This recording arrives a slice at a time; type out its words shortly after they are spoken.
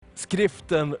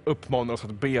Skriften uppmanar oss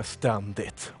att be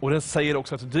ständigt. Och den säger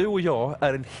också att du och jag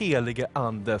är en helige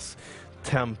andes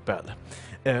tempel.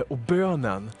 Och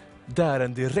bönen, det är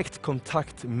en direkt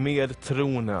kontakt med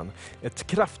tronen. Ett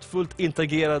kraftfullt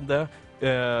interagerande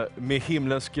med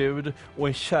himlens Gud och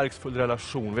en kärleksfull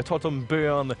relation. Vi har talat om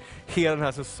bön hela den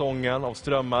här säsongen av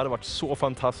Strömmar. Det har varit så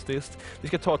fantastiskt. Vi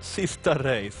ska ta ett sista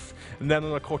race, nämna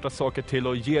några korta saker till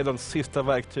och ge de sista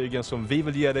verktygen som vi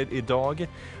vill ge dig idag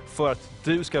för att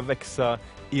du ska växa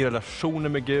i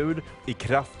relationen med Gud, i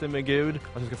kraften med Gud,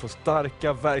 att du ska få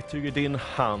starka verktyg i din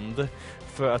hand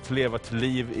för att leva ett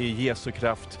liv i Jesu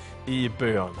kraft i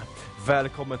bön.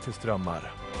 Välkommen till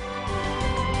Strömmar.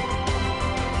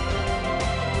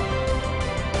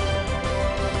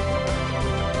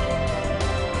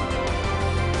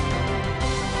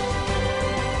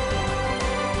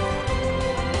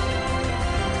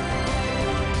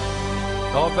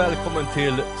 Ja, välkommen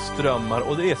till Strömmar.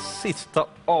 Och det är sista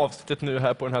avsnittet nu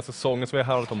här på den här säsongen som vi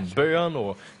har handlat om bön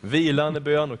och vilan i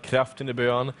bön och kraften i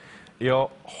bön. Jag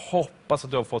hoppas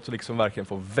att du har fått liksom verkligen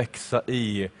få växa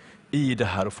i det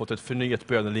här och fått ett förnyat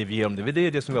böneliv genom det. Det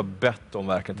är det som vi har bett om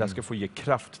verkligen. Att det här ska få ge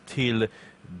kraft till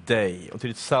dig och till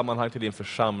ditt sammanhang, till din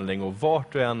församling och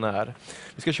vart du än är.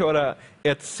 Vi ska köra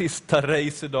ett sista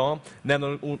race idag.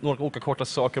 Nämna några olika korta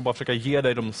saker. Bara försöka ge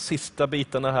dig de sista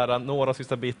bitarna här. Några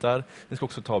sista bitar. Vi ska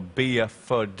också ta be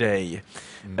för dig.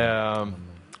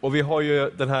 Och vi har ju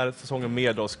den här säsongen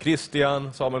med oss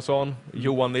Christian Samuelsson,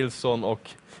 Johan Nilsson och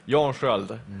Jan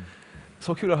Sköld.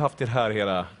 Så kul att ha haft er här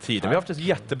hela tiden. Vi har haft ett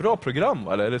jättebra program,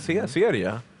 eller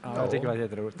serie. Ja, jag tycker det var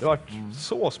jätteroligt. Det har varit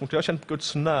så smart. Jag har känt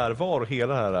Guds närvaro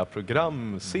hela den här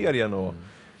programserien. Och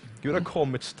Gud har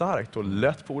kommit starkt och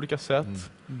lätt på olika sätt.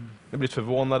 Jag har blivit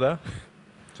förvånade.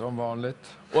 Som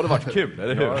vanligt. Och det har varit kul,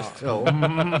 eller hur? Ja. Det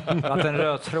har varit en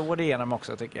röd tråd igenom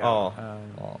också, tycker jag.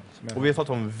 Ja. Och vi har talat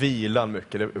om vilan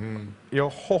mycket. Jag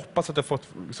hoppas att jag fått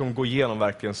liksom gå igenom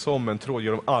verkligen som en tråd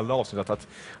genom alla avsnitt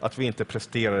att vi inte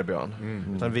presterar i bön.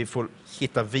 Utan vi får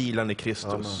hitta vilan i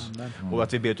Kristus. Och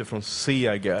att vi ber utifrån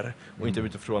seger och inte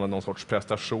utifrån någon sorts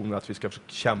prestation, att vi ska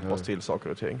kämpa oss till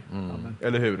saker och ting.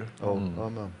 Eller hur?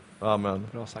 Amen. Amen.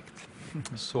 Bra sagt.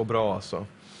 Så bra alltså.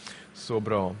 Så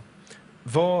bra.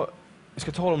 Vi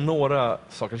ska tala om några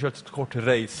saker. Jag kör ett kort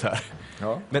race här.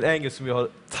 Ja. Men en grej som vi har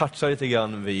touchat lite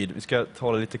grann vid, vi ska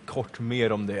tala lite kort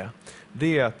mer om det.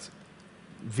 Det är att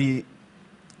vi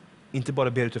inte bara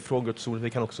ber utifrån Guds ord, vi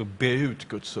kan också be ut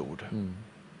Guds ord.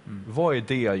 Vad är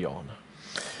det, Jan?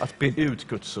 Att be ut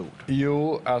Guds ord?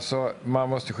 Jo, alltså man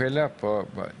måste skilja på.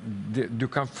 Du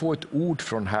kan få ett ord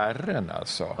från Herren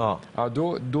alltså. Ja,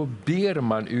 då ber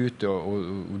man ut och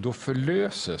då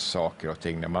förlöses saker och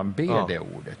ting när man ber det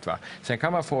ordet. Va? Sen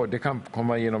kan man få, det kan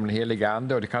komma genom den heliga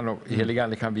ande och heliga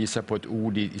ande kan visa på ett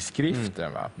ord i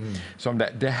skriften. Va? Som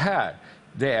det här,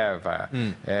 det är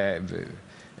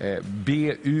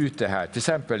be ut det här. Till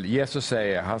exempel Jesus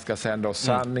säger han ska sända oss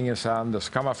sanningens ande, och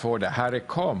så kan man få det. Herre,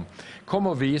 kom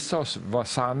och visa oss vad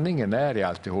sanningen är i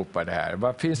alltihopa det här.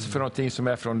 Vad finns det för någonting som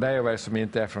är från dig och vad är som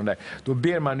inte är från dig? Då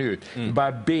ber man ut.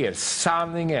 Bara ber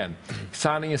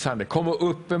sanningens ande. Kom och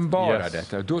uppenbara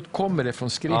detta. Då kommer det från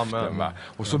skriften. Va?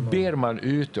 Och så ber man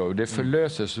ut och det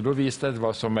förlöses. Och då visar det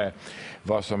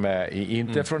vad som är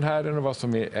inte från Herren och vad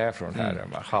som är från Herren.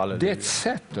 Va? Det är ett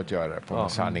sätt att göra det på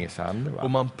sanningens ande. Va?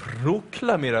 Och man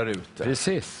proklamerar ut det.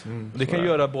 Precis. Det kan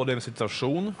göra både en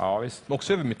situation, men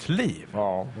också över mitt liv.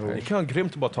 Det kan vara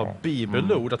grymt att bara ta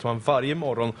bibelord, att man varje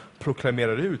morgon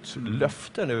proklamerar ut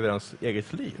löften över ens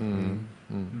eget liv.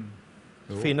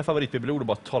 Finna favoritbibelord och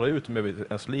bara tala ut med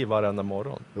ens liv varenda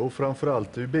morgon. Jo,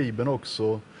 framförallt är ju Bibeln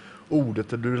också ordet,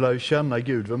 du lär ju känna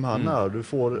Gud, vem han är. Du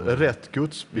får rätt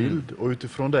gudsbild och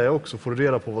utifrån det också får du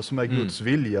reda på vad som är Guds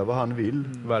vilja, vad han vill.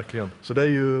 Verkligen. Så det är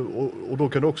ju, och då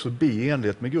kan du också be i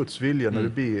enlighet med Guds vilja när du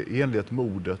ber i enlighet med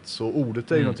ordet. Så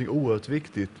ordet är ju någonting oerhört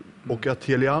viktigt. Och att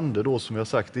helig ande då, som jag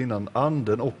sagt innan,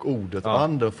 anden och ordet.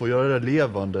 Anden får göra det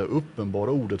levande,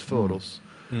 uppenbara ordet för oss.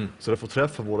 Så det får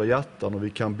träffa våra hjärtan och vi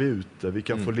kan be ut det, vi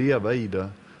kan få leva i det.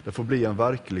 Det får bli en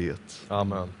verklighet.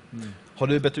 Amen. Har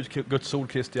du bett ut Guds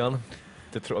ord, Christian?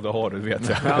 Det tror jag du har, du vet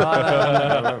jag.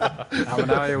 Men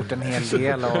det har jag gjort en hel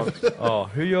del av.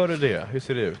 Hur gör du det? Hur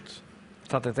ser det ut?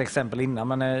 Jag har tagit ett exempel innan,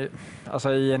 men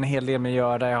alltså i en hel del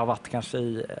miljöer där jag har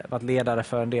varit ledare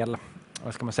för en del,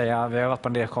 vad ska man säga, vi har varit på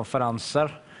en del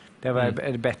konferenser. Det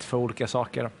har bett för olika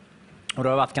saker. Och det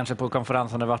har varit kanske på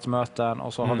konferensen, det har varit möten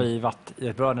och så har vi varit i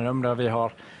ett bönerum där vi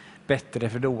har bättre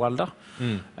fördolda.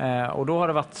 Och då har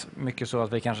det varit mycket så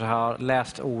att vi kanske har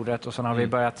läst ordet och sen har vi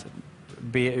börjat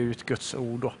be ut Guds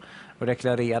ord och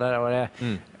deklarera det. Och det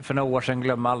för några år sedan,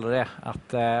 glömmer aldrig det,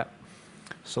 att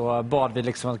så bad vi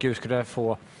liksom att Gud skulle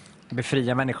få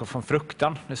befria människor från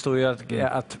fruktan. Det står ju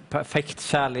att perfekt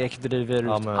kärlek driver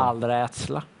ut all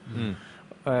rädsla.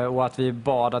 Och att vi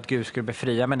bad att Gud skulle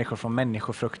befria människor från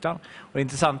människofruktan. Och det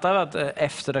intressanta är att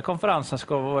efter den konferensen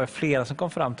var flera som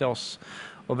kom fram till oss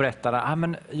och berättade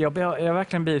men jag har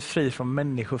verkligen blivit fri från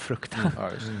människofruktan.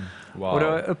 Wow. Och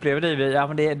då upplever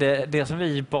vi det som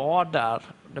vi bad där,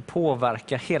 det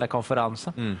påverkar hela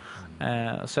konferensen.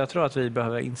 Så jag tror att vi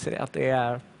behöver inse att det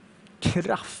är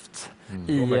kraft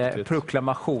i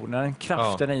proklamationen,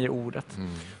 kraften i ordet.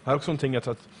 Här är också någonting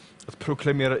att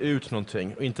proklamera ut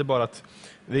någonting. Och inte bara att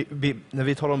när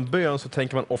vi talar om bön så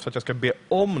tänker man ofta att jag ska be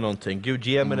om någonting. Gud,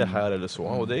 ge mig det här eller så.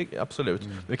 Och det är absolut.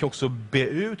 Men vi kan också be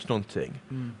ut någonting.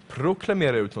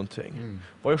 Proklamera ut någonting.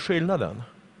 Vad är skillnaden?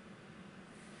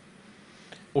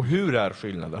 Och hur är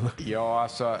skillnaden? Ja,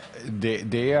 alltså,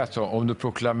 det är alltså om du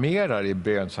proklamerar i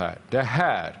bön så här, det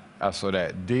här, alltså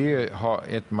det har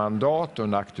ett mandat och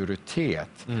en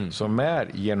auktoritet som är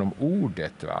genom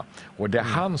ordet. Va? Och det är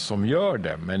han som gör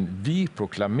det, men vi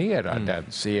proklamerar den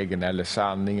segern eller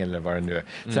sanning eller vad det nu är.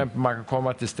 Till exempel man kan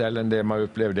komma till ställen där man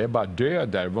upplever det är bara död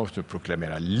där, man måste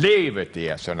proklamera livet i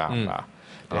Jesu namn.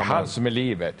 Det är han som är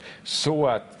livet. Så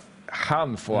att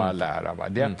han får all ära. Va?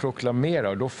 Det är att proklamera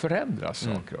och då förändras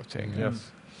saker och ting.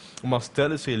 Yes. Om man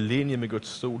ställer sig i linje med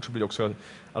Guds ord så blir det också...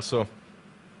 Alltså,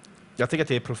 jag tänker att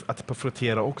det är att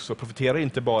profetera också. Profetera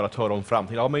inte bara att höra om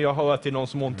framtiden. Ja, men jag hör att det är någon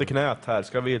som har ont i knät här.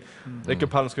 Ska vi räcka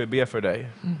upp handen, ska vi be för dig?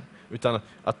 Utan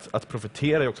att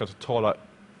profetera är också att tala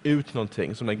ut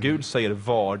någonting. Som när Gud säger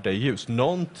var det ljus.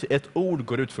 Ett ord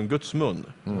går ut från Guds mun.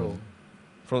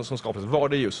 Som skapades. Var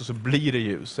det ljus och så blir det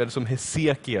ljus. Eller som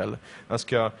Hesekiel. Han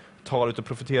ska tala ut och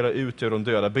profetera ut ur de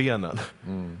döda benen.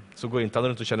 Så går inte alla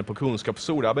runt och känner på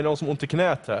kunskapsord. Ja, men någon som ont i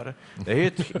knät här. Det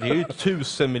är ju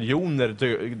 1000 miljoner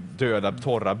döda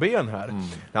torra ben här.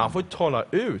 Han får ju tala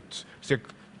ut.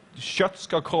 Kött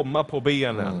ska komma på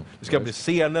benen. Det ska bli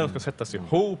senor, de ska sättas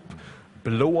ihop.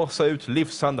 Blåsa ut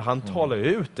livsande. Han talar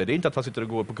ut det. Det är inte att han sitter och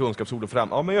går på kunskapsord och fram.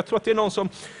 Ja, men jag tror att det är någon som...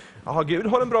 Ja, Gud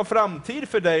har en bra framtid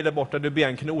för dig där borta. Du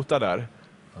benknota där.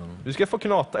 Du ska få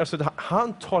knata. Alltså,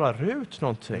 han talar ut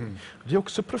någonting. Det är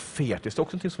också profetiskt. Det är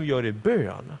också någonting som vi gör i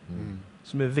bön.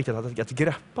 Som är viktigt att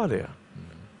greppa det.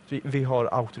 Vi har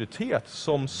auktoritet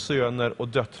som söner och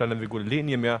döttrar när vi går i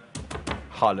linje med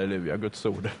halleluja, Guds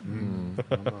ord.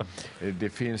 Det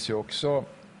finns ju också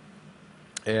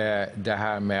det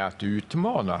här med att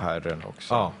utmana Herren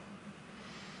också. Ja.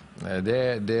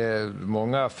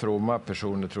 Många fromma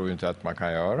personer tror ju inte att man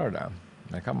kan göra det.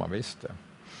 Det kan man visst det.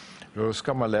 Då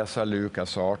ska man läsa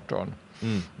Lukas 18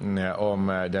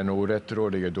 om den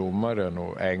orättrådige domaren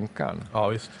och änkan. Ja,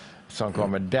 visst. Som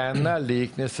kommer. Denna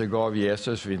liknelse gav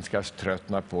Jesus, vi ska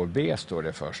tröttna på be, står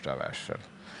det första versen.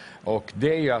 Och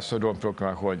det är ju alltså då en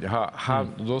proklamation.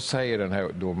 Då säger den här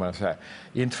domaren så här: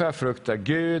 inte för jag fruktar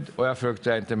Gud och jag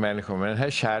fruktar inte människor, men den här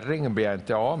kärringen blir jag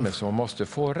inte av med, så man måste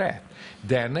få rätt.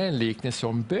 Den är en liknelse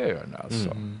om bön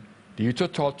alltså. Det är ju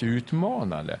totalt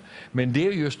utmanande. Men det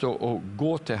är just att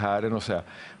gå till Herren och säga,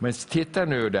 men titta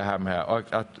nu det här med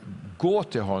att gå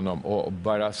till honom och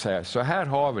bara säga, så här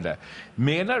har vi det.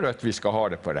 Menar du att vi ska ha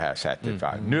det på det här sättet?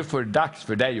 Nu får det dags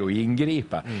för dig att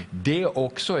ingripa. Det är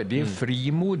också det är en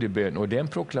frimodig bön och det är en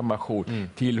proklamation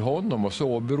till honom och så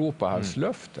åberopa hans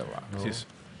löfte. Va? Precis.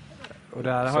 Och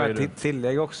där har jag ett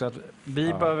tillägg också, att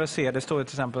vi behöver se, det står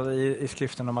till exempel i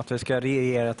skriften om att vi ska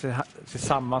regera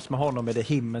tillsammans med honom i det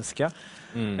himmelska.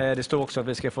 Det står också att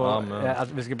vi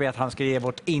ska be att han ska ge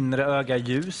vårt inre öga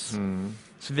ljus.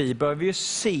 Så vi behöver ju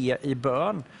se i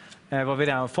bön vad vi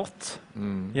redan har fått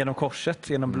genom korset,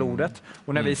 genom blodet.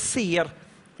 Och när vi ser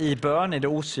i bön i det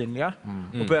osynliga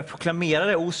och börjar proklamera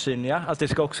det osynliga, att det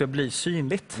ska också bli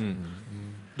synligt,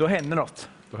 då händer något.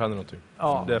 Då händer någonting.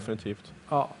 Ja. Definitivt.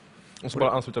 Ja. Och så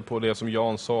bara ansluta på det som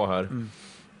Jan sa här.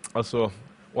 Alltså,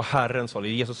 och Herren sa det,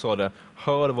 Jesus sa det,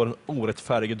 hör vad den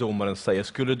orättfärdige domaren säger.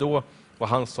 Skulle då, vad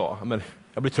han sa, men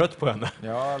jag blir trött på henne.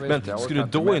 Ja, visst, men skulle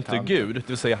då inte Gud, det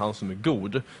vill säga han som är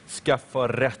god, skaffa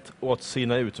rätt åt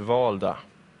sina utvalda,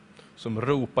 som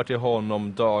ropar till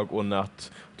honom dag och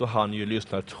natt, då han ju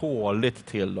lyssnar tåligt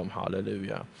till dem,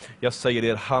 halleluja. Jag säger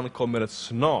er, han kommer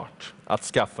snart att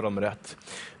skaffa dem rätt.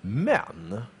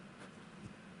 Men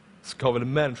ska väl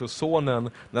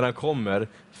människosonen, när han kommer,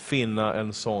 finna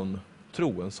en sån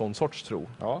tro, en sån sorts tro?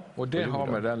 Ja, och det har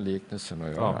med den liknelsen att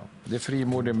göra. Ja. Det är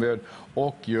frimodig bön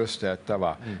och just detta,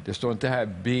 va? Det står inte här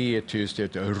be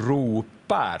tysthet,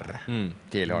 ropar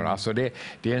till honom. Alltså det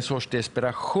är en sorts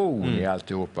desperation i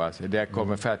alltihopa. Alltså det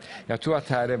kommer för att, jag tror att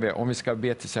här är om vi ska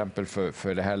be till exempel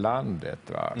för det här landet,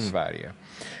 va? Sverige.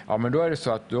 Ja, men då är det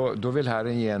så att då vill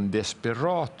Herren ge en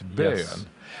desperat bön. Yes.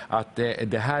 att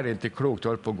det här är inte klokt, det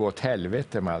håller på att gå åt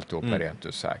helvete med alltihopa rent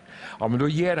ut sagt. Ja, men då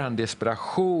ger han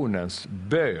desperationens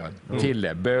bön till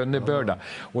det, bönebörda.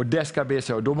 Och det ska bli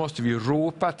så, och då måste vi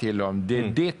ropa till dem, det är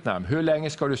ditt namn. Hur länge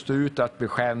ska du stå ut att bli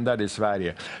skändad i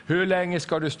Sverige? Hur länge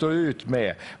ska du stå ut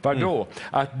med, vadå?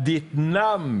 Att ditt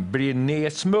namn blir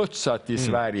nedsmutsat i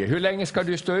Sverige. Hur länge ska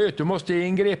du stå ut? Du måste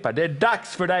ingripa. Det är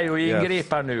dags för dig att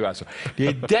ingripa nu alltså. Det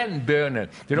är den bönen,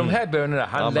 det är de här bönerna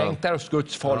han längtar hos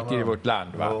Guds folk i vårt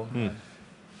land. Va?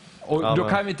 Och då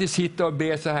kan vi inte sitta och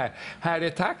be så här: Herre,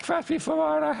 tack för att vi får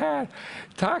vara här.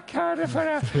 Tack Herre för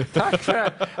det. Tack för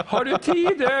det. Har du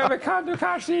tid över kan du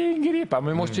kanske ingripa. Men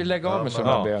vi måste ju lägga av med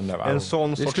sådana böner. Va? En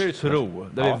sån sorts tro,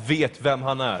 där vi vet vem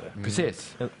han är.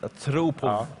 Precis. Att tro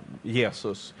på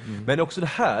Jesus. Men också det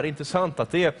här är intressant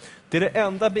att det är det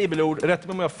enda bibelord, rätt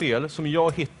mig om jag har fel, som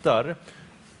jag hittar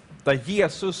där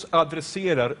Jesus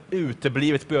adresserar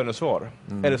uteblivet bönesvar.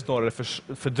 Eller snarare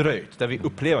fördröjt. Där vi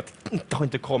upplever att det har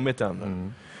inte kommit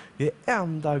än. Det är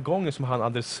enda gången som han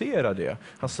adresserar det.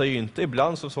 Han säger inte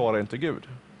ibland så svarar inte Gud.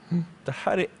 Det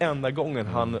här är enda gången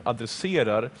han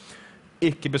adresserar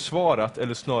icke besvarat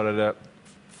eller snarare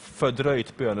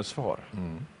fördröjt bönesvar.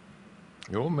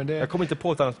 Jo, men Jag kommer inte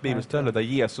på ett annat bibelställe där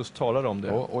Jesus talar om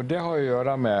det. Och det har att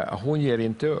göra med att hon ger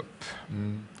inte upp.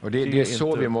 Och det är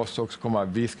så vi måste också komma.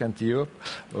 Vi ska inte ge upp.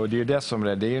 Och det är det som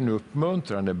det är en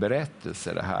uppmuntrande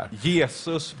berättelse det här.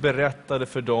 Jesus berättade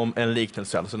för dem en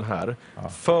liknelse, alltså den här,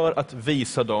 för att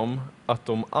visa dem att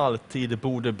de alltid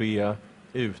borde be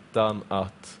utan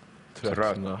att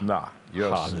tröttna.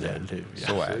 Just Halleluja.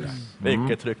 Så är det.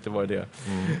 Vilket rykte var det.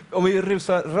 Om vi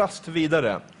rusar rast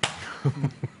vidare.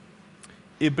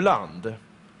 Ibland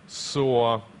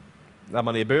så när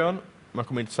man är i bön, man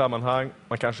kommer in i ett sammanhang,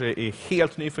 man kanske är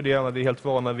helt ny för det, man är helt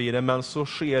vana vid det, men så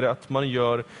sker det att man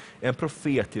gör en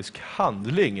profetisk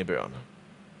handling i bön.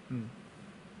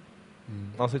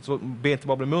 Alltså så ber inte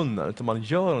bara med munnen, utan man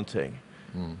gör någonting.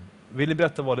 Vill ni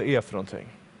berätta vad det är för någonting?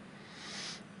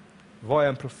 Vad är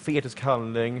en profetisk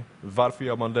handling? Varför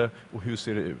gör man det? Och hur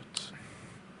ser det ut?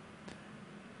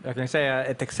 Jag kan säga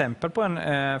ett exempel på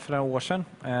för några år sedan.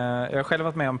 Jag har själv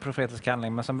varit med om profetisk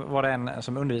handling, men sen var det en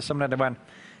som undervisade om det. Det var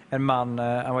en man,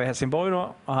 han var i Helsingborg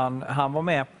då, och han var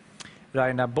med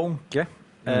Ragnar Bonke.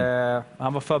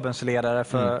 Han var förbundsledare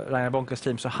för Ragnar Bonkes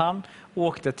team, så han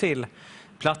åkte till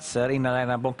platser innan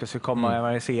Ragnar Bonke skulle komma och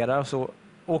evangelisera. Och så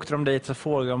åkte de dit och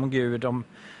frågade om Gud, om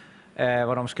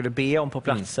vad de skulle be om på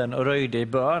platsen och röjde i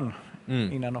bön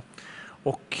innan då.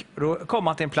 Och då kom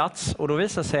han till en plats och då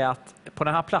visade sig att på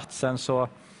den här platsen så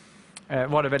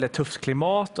var det väldigt tufft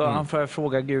klimat och han får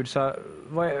fråga Gud så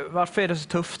varför är det så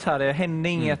tufft här? Det händer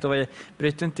inget och vi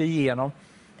bryter inte igenom.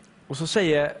 Och så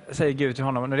säger Gud till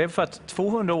honom, det är för att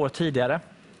 200 år tidigare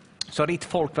så har ditt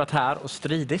folk varit här och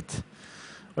stridit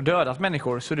och dödat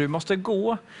människor, så du måste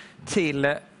gå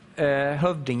till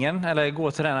hövdingen eller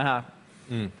gå till den här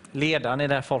ledaren i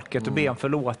det här folket och be om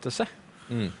förlåtelse.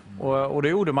 Och då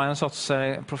gjorde man en sorts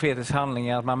profetisk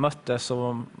handling, att man möttes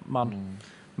och man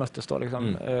möttes då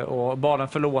liksom, och bad om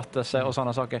förlåtelse och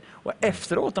sådana saker. Och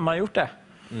efteråt när man gjort det,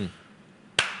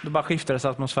 då bara skiftades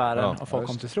atmosfären och folk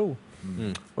kom till tro.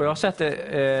 Och jag har sett det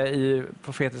i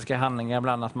profetiska handlingar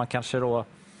ibland att man kanske då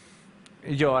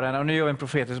gör och nu gör vi en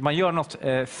profetisk, man gör något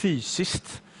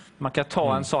fysiskt. Man kan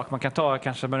ta en sak, man kan ta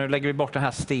kanske, men nu lägger vi bort den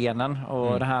här stenen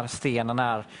och den här stenen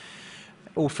är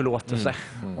oförlåtelse.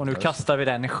 Och nu kastar vi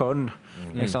den i sjön.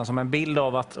 Liksom, som en bild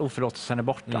av att oförlåtelsen är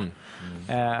borta.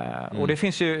 Och det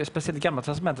finns ju, speciellt i Gamla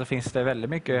testamentet finns det väldigt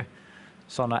mycket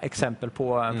sådana exempel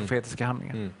på profetiska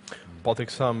handlingar. Patrik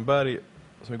Sandberg,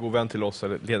 som är god vän till oss,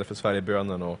 ledare för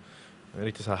Sverigebönen och en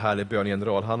riktigt så här härlig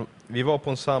böngeneral. Vi var på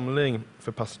en samling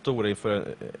för pastorer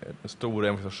inför en stor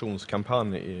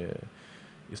evangelisationskampanj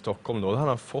i Stockholm. Då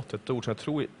hade han fått ett ord som jag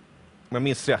tror, om jag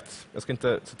minns rätt, jag ska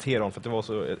inte citera honom för att det var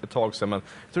så ett tag sedan, men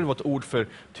jag tror det var ett ord för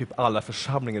typ alla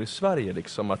församlingar i Sverige.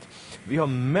 Liksom, att vi har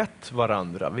mätt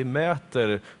varandra, vi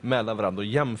mäter mellan varandra och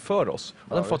jämför oss.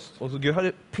 Och Gud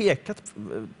hade pekat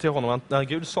till honom, när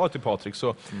Gud sa till Patrik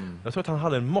så, jag tror att han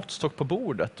hade en måttstock på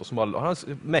bordet. Och han hade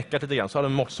meckat lite grann, så hade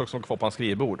en måttstock som kvar på hans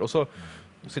skrivbord. Och så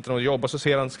sitter han och jobbar, så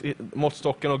ser han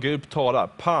måttstocken och Gud talar,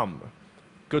 pam!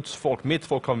 Guds folk, mitt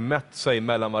folk har mätt sig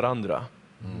mellan varandra.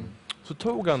 Så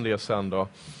tog han det sen då.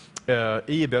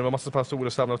 I bön var massa pastorer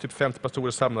samlade, typ 50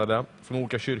 pastorer samlade från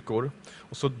olika kyrkor.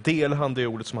 Och så delade han det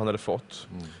ordet som han hade fått.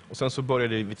 Och sen så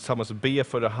började vi tillsammans be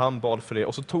för det, han bad för det.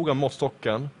 Och så tog han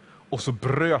måttstocken och så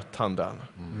bröt han den.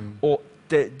 Och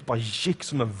det bara gick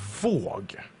som en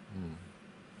våg.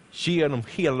 genom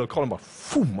hela lokalen.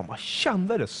 Man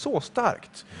kände det så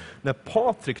starkt. När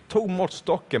Patrik tog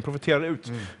måttstocken, profeterade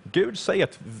ut. Gud säger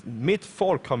att mitt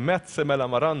folk har mätt sig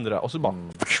mellan varandra. Och så bara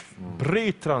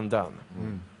bryter han den.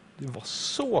 Det var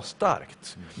så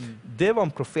starkt. Det var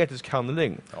en profetisk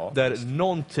handling. Där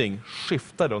någonting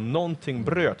skiftade och någonting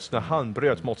bröts när han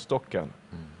bröt måttstocken.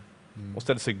 Och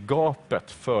ställde sig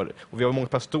gapet för, och vi var många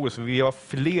pastorer, så vi var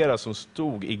flera som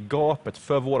stod i gapet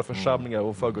för våra församlingar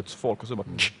och för Guds folk.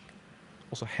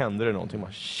 Och så hände det någonting,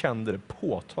 man kände det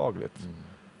påtagligt.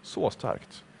 Så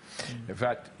starkt. För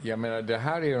att, jag menar, det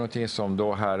här är ju någonting som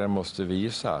då Herren måste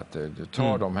visa, att du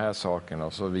tar de här sakerna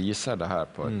och så visar det här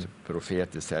på ett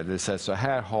profetiskt sätt. Det säger så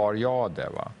här har jag det,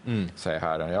 va? Säger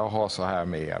Herren, jag har så här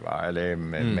med, va? Eller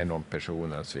med någon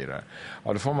person och så vidare.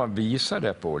 Ja, då får man visa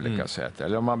det på olika sätt.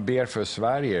 Eller om man ber för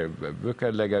Sverige,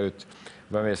 brukar lägga ut,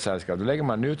 då lägger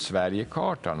man ut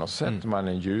Sverigekartan och sätter man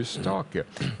en ljusstake.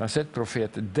 Man sätter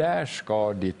profeter, där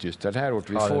ska ditt ljus, det här ort,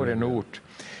 vi får en ort.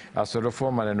 Alltså då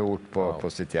får man en ort på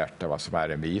sitt hjärta, vad som är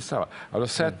en visa. Va? Ja, då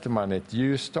sätter man ett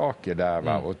ljusstake där,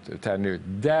 va? Och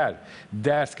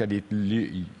där ska ditt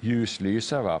ljus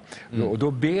lysa. Va? Och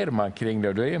då ber man kring det,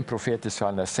 och då är en profetisk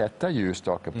handling att sätta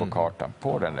ljusstaken på kartan,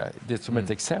 på den där. Det är som ett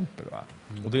exempel. Va?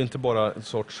 Och det är inte bara en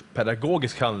sorts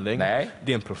pedagogisk handling, det är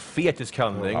en profetisk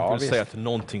handling, det vill säga att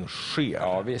någonting sker.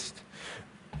 Ja, visst.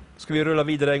 Ska vi rulla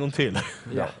vidare en gång till?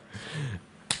 Ja.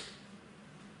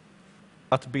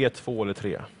 Att be 2 eller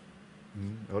 3.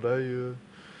 Ja, det är ju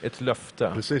ett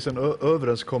löfte. Precis, en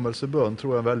överenskommelsebön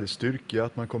tror jag är en väldigt styrka,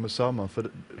 att man kommer samman. För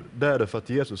det är det för att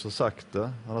Jesus har sagt det.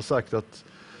 Han har sagt att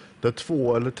där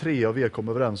 2 eller 3 av er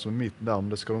kommer överens om mitt namn,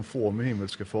 det ska de få med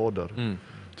himmelska fader.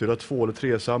 Till att 2 eller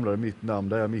 3 samlar mitt namn,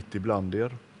 där är jag mitt ibland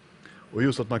er. Och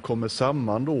just att man kommer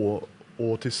samman då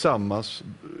och tillsammans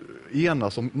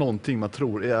enas om någonting man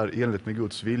tror är enligt med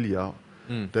Guds vilja.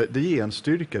 Det ger en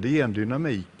styrka, det ger en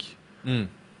dynamik.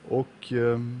 Och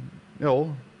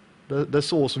det är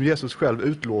så som Jesus själv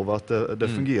utlovar att det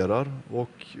fungerar. Och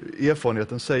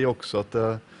erfarenheten säger också att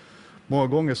många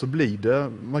gånger så blir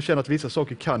det, man känner att vissa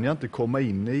saker kan jag inte komma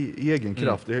in i egen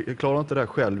kraft. Jag klarar inte det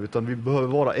själv, utan vi behöver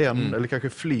vara en eller kanske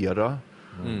flera.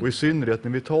 Och i synnerhet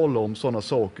när vi talar om sådana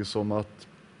saker som att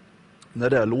när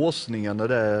det är låsningar, när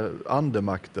det är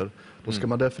andemakter, då ska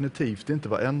man definitivt inte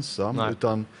vara ensam.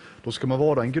 Utan då ska man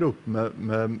vara en grupp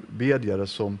med bedjare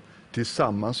som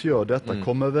tillsammans gör detta,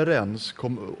 kommer överens,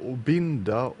 och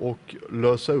binda och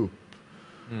lösa upp.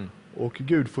 Och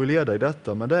Gud får leda i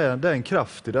detta, men det är en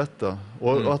kraft i detta.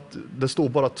 Och att det står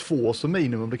bara 2 som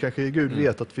minimum, det kanske Gud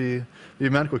vet att vi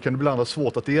människor kan ibland ha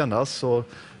svårt att enas. Så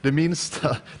det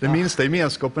minsta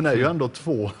gemenskapen är ju ändå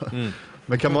 2.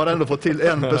 Men kan man ändå få till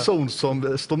en person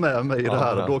som står med mig i det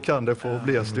här, då kan det få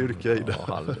bli en styrka i det.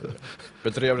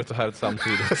 Betrevligt och härligt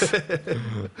samtidigt.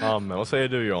 Amen. Vad säger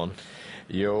du, Jan?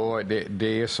 Jo,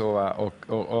 det är så,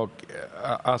 och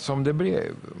alltså om det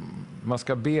blir, man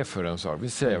ska be för en sak. Vi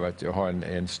säger att jag har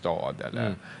en stad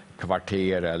eller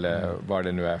kvarter eller vad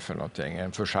det nu är för någonting,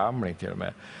 en församling till och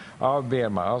med. Ja, ber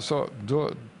man, alltså,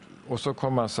 och så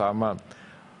kommer man samman.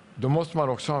 Då måste man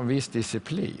också ha en viss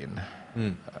disciplin.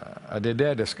 Det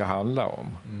är det ska handla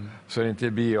om. Så det inte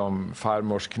blir om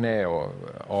farmors knä och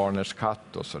Arnes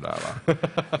katt och sådär.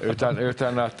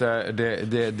 utan att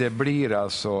det blir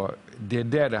alltså, det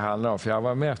är det handlar om. För jag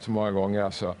var med så många gånger.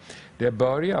 Alltså, det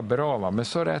börjar bra, va? Men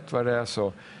så rätt vad det är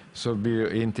så blir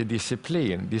det inte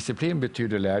disciplin. Disciplin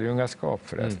betyder lärjungaskap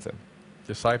förresten.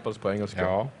 Disciples på engelska.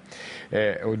 Ja,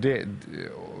 och det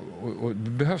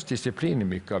behövs disciplin i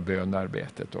mycket av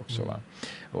bönarbetet också. Va?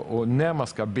 Och när man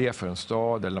ska be för en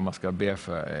stad eller man ska be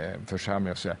för en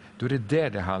församling, då är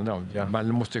det handlar om. Ja. Man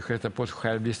måste sköta på ett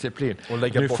självdisciplin. Och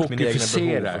lägga bort mina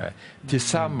egna behov.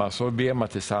 Tillsammans, och ber man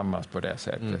tillsammans på det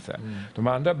sättet. De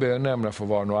andra bönämnena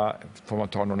får man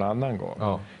ta någon annan gång.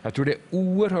 Ja. Jag tror det är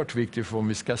oerhört viktigt för om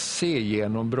vi ska se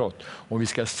genombrott, om vi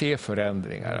ska se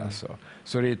förändringar. Alltså.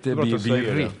 Så det inte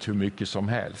blir ritt hur mycket som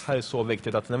helst. Det här är så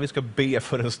viktigt att när vi ska be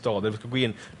för en stad, eller vi ska gå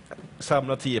in,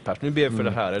 samla 10 personer, nu ber för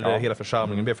det här, eller hela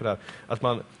församlingen ber för det här, att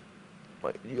man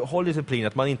håller disciplin,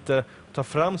 att man inte tar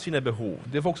fram sina behov.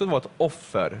 Det får också vara ett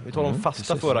offer. Vi talade om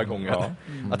fasta förra gången.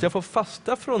 Att jag får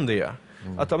fasta från det.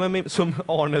 Att som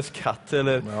Arnes katt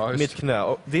eller mitt knä.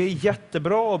 Och det är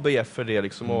jättebra att be för det.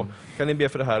 Liksom, och kan ni be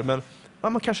för det här? Men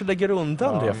man kanske lägger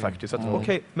undan det faktiskt.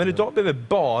 Okej, men idag behöver vi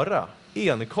bara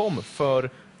enkom för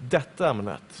detta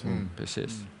ämnet.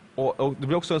 Precis. Och det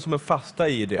blir också som en fasta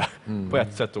i det på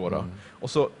ett sätt då.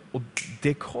 Och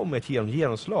det kommer ett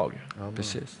genomslag.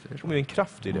 Precis. Det kommer en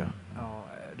kraft i det. Ja,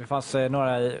 det fanns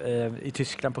några i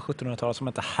Tyskland på 1700-talet som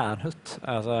hette Herrnhut.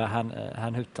 Alltså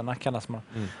Herrnhutarna kallas man.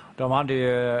 De hade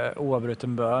ju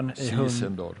oavbruten bön i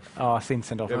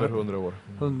Zinzendorf. Över 100 år.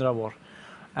 100 år.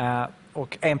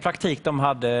 Och en praktik de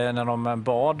hade när de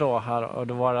bad då här, och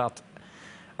då var det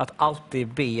att alltid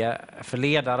be för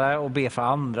ledare och be för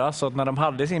andra. Så att när de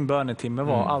hade sin bönetimme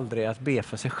var aldrig att be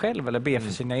för sig själv eller be för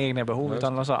sina egna behov.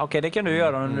 Utan de sa, okej, det kan du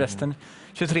göra under resten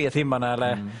 23 timmarna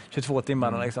eller 22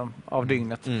 timmarna liksom, av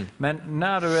dygnet. Men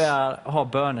när du har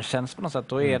bönetjänst på något sätt,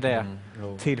 då är det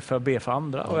till för att be för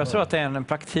andra. Och jag tror att det är en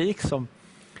praktik som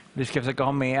vi ska försöka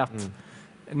ha med att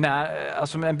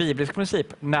alltså en biblisk princip,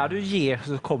 när du ger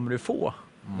så kommer du få.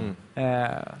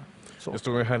 Det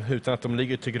står här utan att de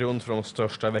ligger till grund för de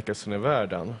största väckelserna i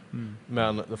världen.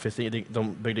 Men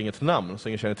de byggde inget namn så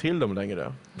ingen känner till dem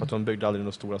längre. För att de byggde aldrig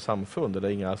några stora samfund eller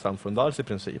inga samfund alls i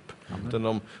princip. Utan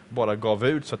de bara gav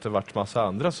ut så att det vart massa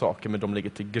andra saker, men de ligger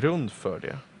till grund för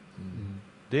det.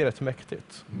 Det är rätt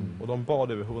mäktigt. Och de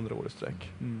bad över 100 år i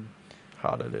sträck.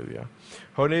 Halleluja.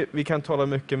 Hörrni, vi kan tala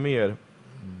mycket mer.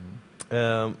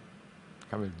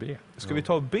 Kan vi be? Ska vi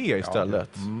ta och be istället?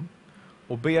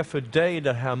 Och be för dig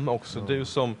där hemma också. Du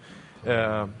som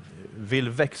vill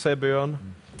växa i bön.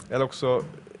 Eller också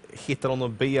hitta någon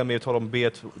att be med. Ta dem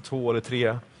be 2 eller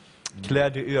 3. Klä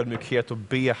dig i ödmjukhet och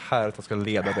be här att han ska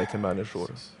leda dig till människor.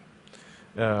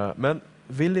 Men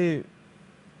vill ni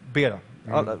be?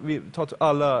 Vi tar till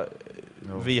alla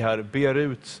vi här ber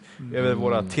ut över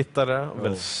våra tittare,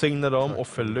 välsignar dem och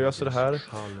förlöser det här.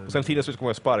 Och sen tiden så kommer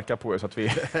jag sparka på er så att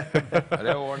vi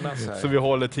så vi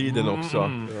håller tiden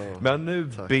också. Men nu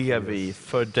ber vi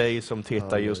för dig som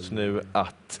tittar just nu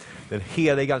att den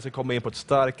heliga Ande ska komma in på ett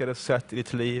starkare sätt i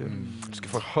ditt liv. Du ska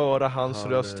få höra hans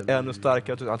röst ännu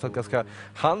starkare.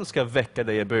 Han ska väcka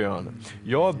dig i bön.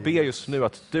 Jag ber just nu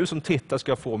att du som tittar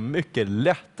ska få mycket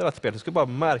lättare att spela. Du ska bara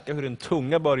märka hur din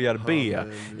tunga börjar be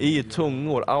i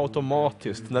tungor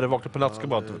automatiskt. När du vaknar på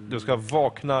natten du ska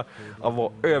vakna av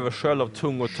att överskölja av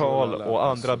tungotal och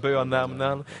andra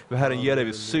bönämnen. Hur Herren ger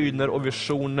dig syner och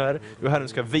visioner. Hur Herren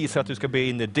ska visa att du ska be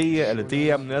in i det eller det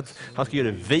ämnet. Han ska ge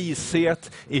dig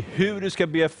vishet i hur du ska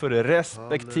be för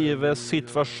respektive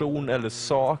situation eller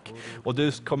sak. Och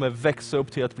du kommer växa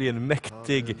upp till att bli en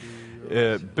mäktig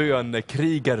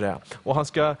bönekrigare. Och han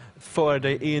ska föra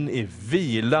dig in i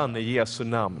vilan i Jesu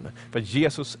namn. För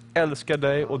Jesus älskar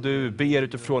dig och du ber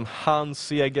utifrån hans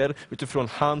seger, utifrån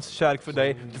hans kärlek för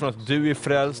dig, utifrån att du är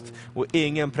frälst och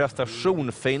ingen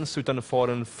prestation finns utan du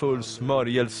får en full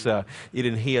smörjelse i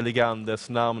din heliga Andes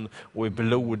namn och i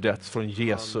blodet från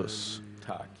Jesus.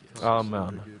 Tack.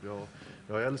 Amen.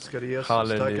 Jag älskar dig Jesus.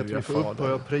 Halleluja, tack att vi får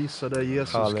upphöja och prisa dig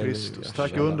Jesus Kristus.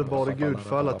 Tack underbara Gud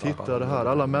för alla tittare här.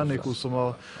 Alla människor som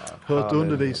har hört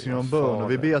undervisningen om bön.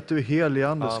 Och vi ber att du helig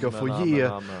Ande ska få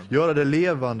göra det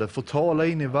levande. Få tala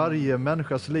in i varje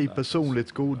människas liv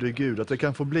personligt, gode Gud. Att det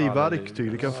kan få bli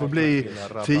verktyg. Det kan få bli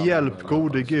till hjälp,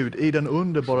 gode Gud. I den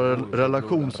underbara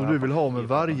relation som du vill ha med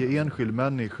varje enskild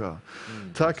människa.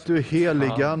 Tack du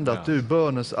helig Ande att du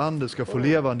bönens ande ska få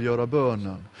levande göra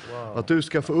bönen. Att du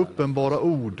ska få uppenbara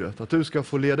ordet. Att du ska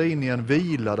få leda in i en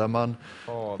vila där man,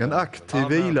 en aktiv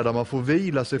vila där man får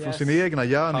vila sig från sina egna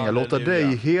gärningar. Låta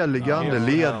dig helig Ande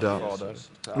leda.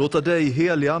 Låta dig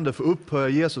helig Ande få upphöja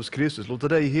Jesus Kristus. Låta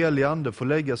dig helig Ande få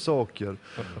lägga saker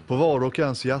på var och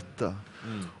ens hjärta.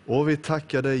 Och vi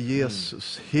tackar dig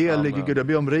Jesus. Helige Gud, jag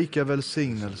ber om rika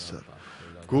välsignelser.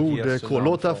 Gode K.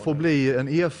 Låt det få bli en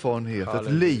erfarenhet,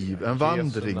 ett liv, en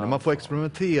vandring. När man får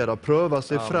experimentera, pröva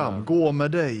sig fram, gå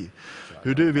med dig.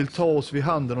 Hur du vill ta oss vid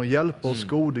handen och hjälpa oss,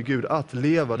 gode Gud, att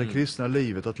leva det kristna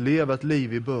livet, att leva ett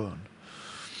liv i bön.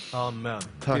 Amen.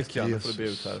 Tack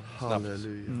Jesus.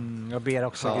 Halleluja. Jag ber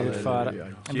också Gud för...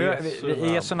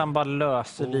 I Jesu namn bara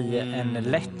löser vi en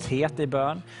lätthet i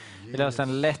bön. Vi löser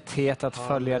en lätthet att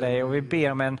följa dig och vi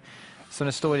ber om en... Som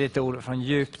det står i ditt ord, från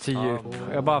djup till djup.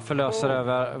 Jag bara förlöser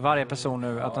över varje person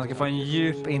nu att de ska få en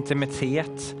djup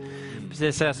intimitet.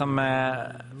 Precis det som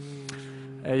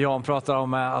Jan pratar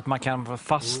om, att man kan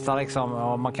fasta liksom,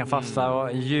 och man kan fasta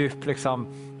och djup liksom.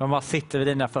 Man bara sitter vid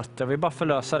dina fötter. Vi bara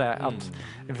förlöser det. Att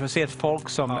vi får se ett folk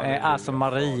som är som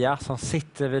Maria som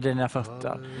sitter vid dina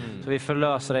fötter. Så vi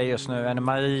förlöser det just nu. En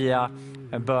Maria,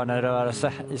 en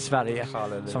bönerörelse i Sverige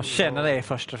som känner dig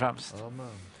först och främst.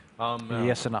 Amen. I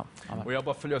Jesu namn. Amen. Och jag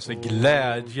bara förlöser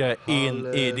glädje in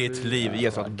i ditt liv,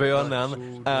 Jesus. Att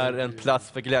bönen är en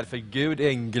plats för glädje. För Gud är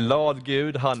en glad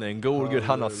Gud, han är en god Gud.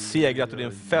 Han har segrat och det är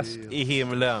en fest i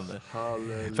himlen.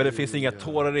 För det finns inga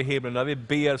tårar i himlen. När vi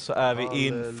ber så är vi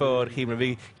inför himlen.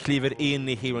 Vi kliver in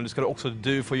i himlen. Det ska också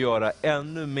du få göra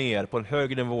ännu mer på en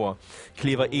högre nivå.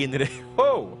 Kliva in i det.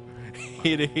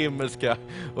 i det himmelska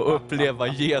och uppleva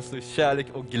Jesu kärlek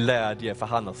och glädje, för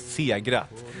han har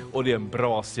segrat. Och det är en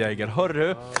bra seger.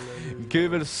 Hörru,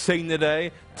 Gud välsigne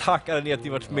dig. Tack alla ni att ni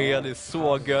varit med, det är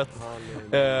så gött.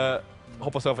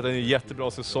 Hoppas jag för att det är en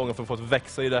jättebra säsong och för att få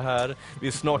växa i det här. Vi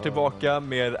är snart tillbaka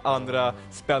med andra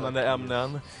spännande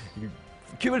ämnen.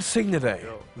 Gud välsigne dig.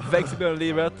 Väx i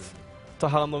bönelivet. Ta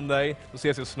hand om dig. Då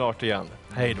ses vi snart igen.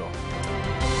 Hej då.